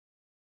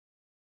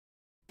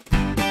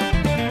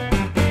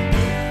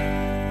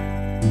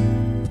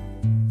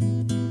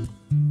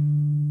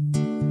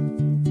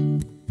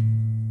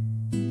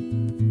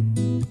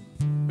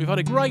We've had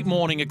a great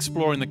morning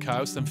exploring the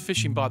coast and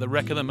fishing by the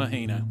wreck of the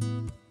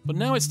Breheny. But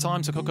now it's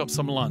time to cook up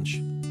some lunch.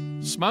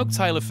 Smoked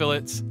tailor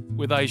fillets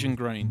with Asian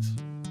greens.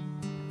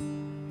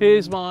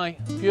 Here's my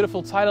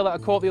beautiful tailor that I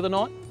caught the other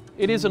night.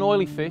 It is an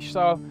oily fish,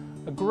 so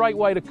a great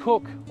way to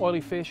cook oily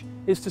fish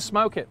is to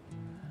smoke it.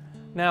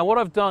 Now what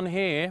I've done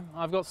here,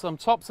 I've got some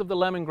tops of the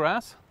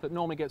lemongrass that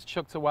normally gets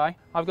chucked away.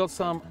 I've got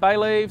some bay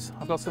leaves,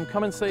 I've got some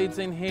cumin seeds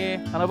in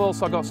here, and I've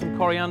also got some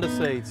coriander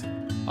seeds.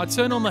 I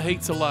turn on the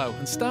heat to low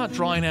and start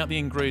drying out the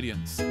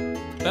ingredients.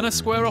 Then I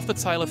square off the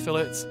tailor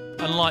fillets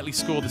and lightly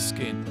score the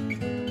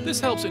skin. This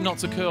helps it not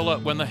to curl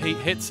up when the heat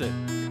hits it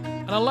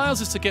and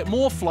allows us to get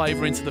more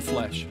flavour into the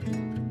flesh.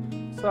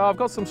 So I've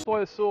got some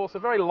soy sauce, a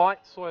very light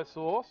soy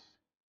sauce.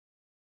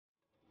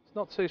 It's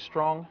not too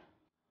strong.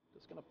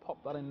 Just going to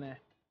pop that in there.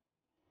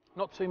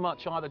 Not too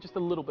much either, just a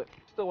little bit.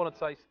 Still want to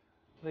taste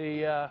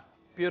the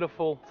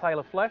beautiful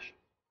tailor flesh.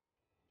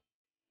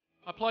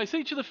 I place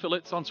each of the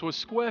fillets onto a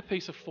square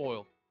piece of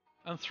foil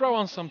and throw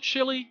on some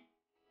chilli,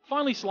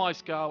 finely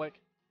sliced garlic,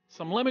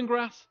 some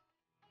lemongrass,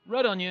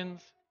 red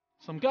onions,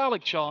 some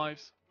garlic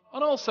chives,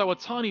 and also a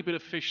tiny bit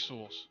of fish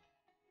sauce.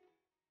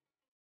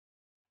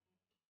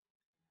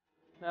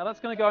 Now that's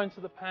going to go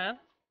into the pan.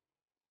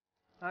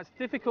 Now it's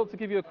difficult to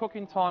give you a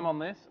cooking time on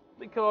this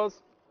because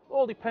it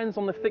all depends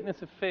on the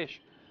thickness of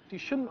fish. You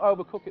shouldn't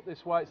overcook it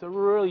this way. It's a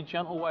really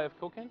gentle way of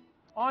cooking.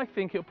 I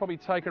think it'll probably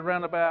take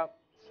around about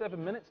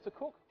 7 minutes to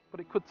cook, but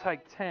it could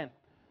take 10.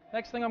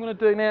 Next thing I'm going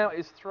to do now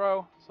is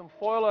throw some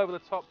foil over the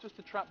top just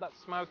to trap that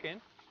smoke in,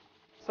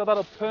 so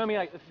that'll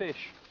permeate the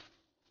fish.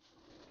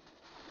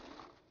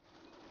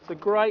 It's a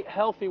great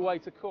healthy way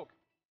to cook.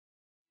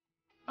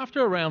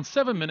 After around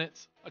 7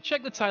 minutes, I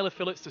check the tailor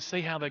fillets to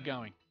see how they're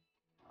going.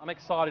 I'm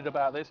excited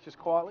about this, just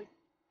quietly.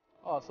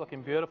 Oh, it's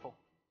looking beautiful.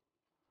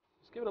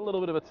 Just give it a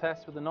little bit of a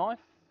test with the knife.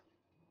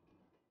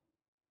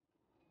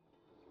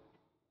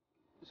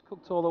 Just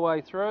cooked all the way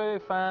through,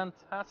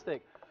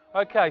 fantastic.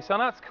 Okay, so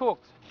that's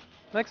cooked.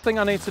 Next thing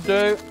I need to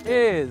do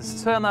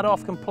is turn that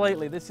off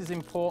completely. This is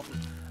important,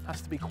 it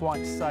has to be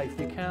quite safe.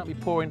 You can't be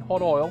pouring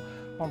hot oil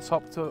on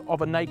top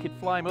of a naked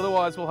flame,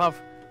 otherwise we'll have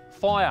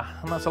fire,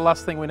 and that's the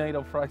last thing we need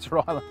on Fraser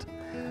Island.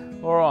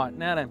 All right,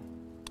 now then,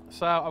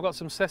 so I've got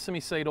some sesame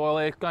seed oil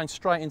here going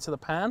straight into the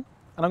pan,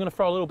 and I'm going to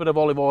throw a little bit of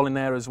olive oil in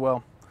there as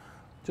well,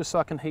 just so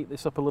I can heat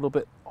this up a little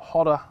bit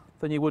hotter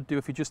than you would do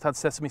if you just had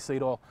sesame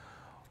seed oil.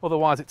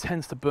 Otherwise it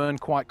tends to burn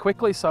quite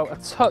quickly, so a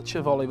touch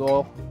of olive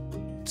oil.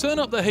 Turn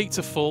up the heat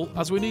to full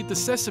as we need the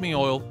sesame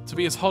oil to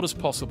be as hot as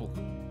possible.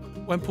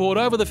 When poured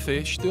over the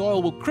fish, the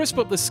oil will crisp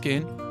up the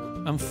skin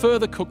and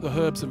further cook the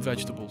herbs and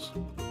vegetables.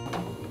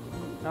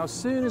 Now as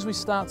soon as we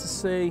start to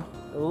see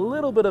a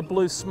little bit of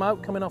blue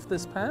smoke coming off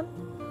this pan,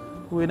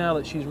 we know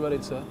that she's ready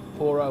to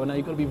pour over. Now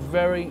you've got to be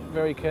very,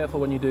 very careful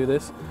when you do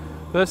this.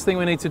 First thing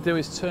we need to do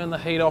is turn the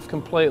heat off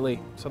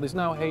completely, so there's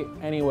no heat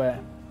anywhere.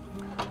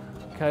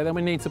 Okay, then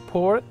we need to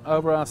pour it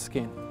over our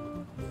skin.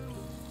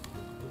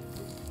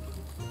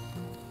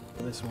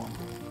 This one.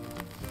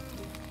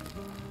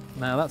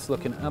 Now that's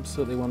looking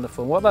absolutely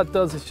wonderful. What that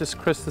does is just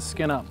crisp the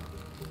skin up,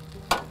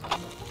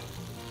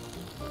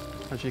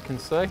 as you can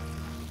see.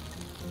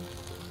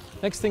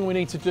 Next thing we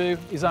need to do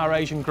is our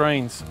Asian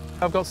greens.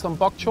 I've got some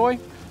bok choy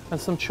and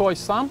some choy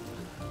sum.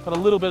 Got a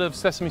little bit of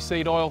sesame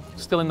seed oil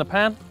still in the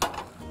pan.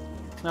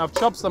 Now I've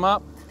chopped them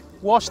up,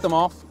 washed them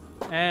off,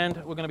 and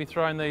we're going to be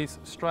throwing these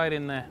straight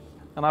in there.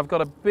 And I've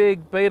got a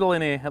big beetle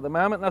in here at the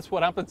moment. That's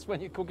what happens when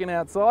you're cooking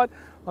outside.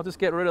 I'll just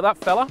get rid of that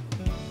fella.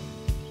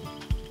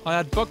 I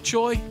add bok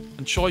choy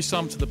and choy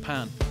sum to the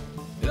pan.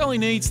 It only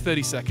needs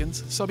 30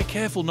 seconds, so be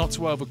careful not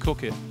to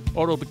overcook it,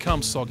 or it'll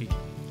become soggy.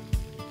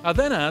 I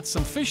then add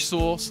some fish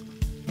sauce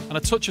and a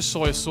touch of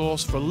soy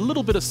sauce for a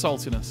little bit of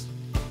saltiness.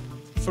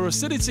 For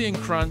acidity and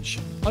crunch,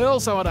 I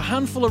also add a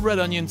handful of red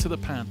onion to the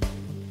pan.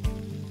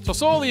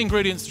 Toss all the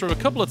ingredients through a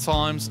couple of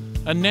times,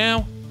 and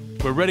now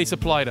we're ready to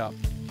plate up.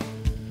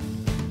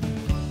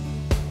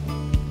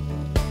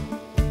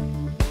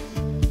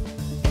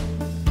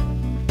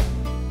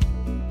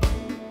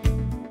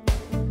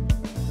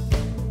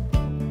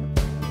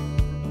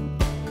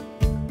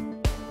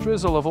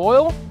 Drizzle of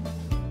oil.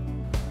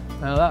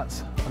 Now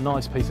that's a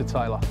nice piece of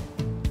tailor.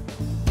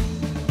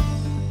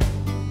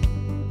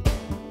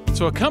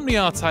 To accompany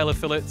our tailor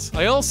fillets,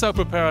 I also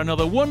prepare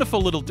another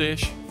wonderful little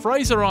dish,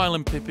 Fraser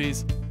Island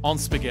pippies on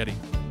spaghetti.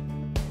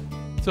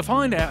 To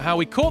find out how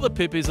we caught the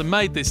pippies and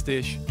made this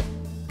dish,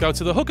 go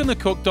to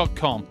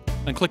TheHookandTheCook.com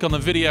and click on the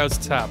videos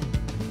tab.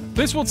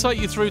 This will take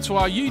you through to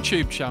our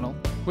YouTube channel,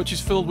 which is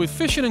filled with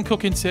fishing and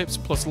cooking tips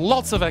plus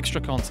lots of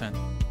extra content.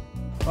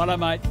 Righto,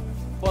 mate.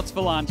 What's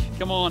for lunch?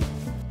 Come on.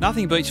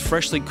 Nothing beats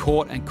freshly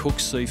caught and cooked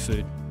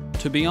seafood.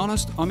 To be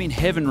honest, I'm in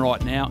heaven right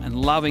now and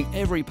loving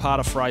every part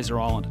of Fraser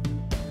Island.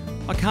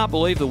 I can't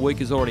believe the week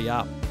is already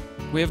up.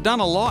 We have done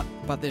a lot,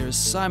 but there is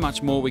so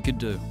much more we could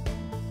do.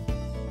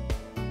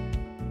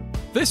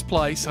 This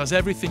place has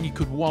everything you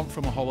could want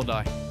from a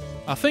holiday.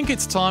 I think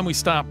it's time we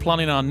start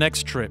planning our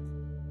next trip.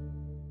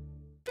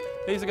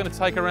 These are going to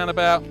take around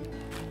about...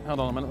 Hold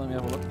on a minute, let me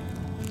have a look.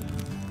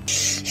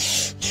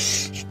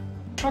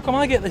 How come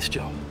I get this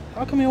job?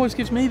 How come he always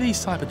gives me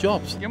these type of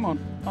jobs? Come on,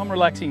 I'm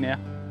relaxing now.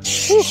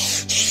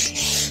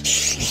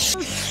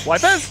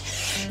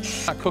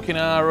 Wipers! Cooking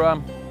our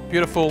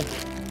beautiful,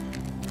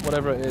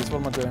 whatever it is.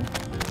 What am I doing?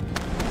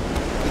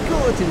 You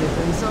caught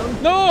anything,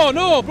 son?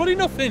 No, bloody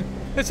nothing.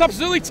 It's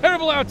absolutely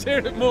terrible out here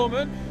at the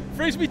moment.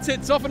 Freeze me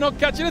tits off and not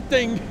catching a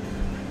thing.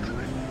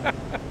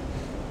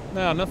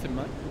 No, nothing,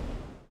 mate.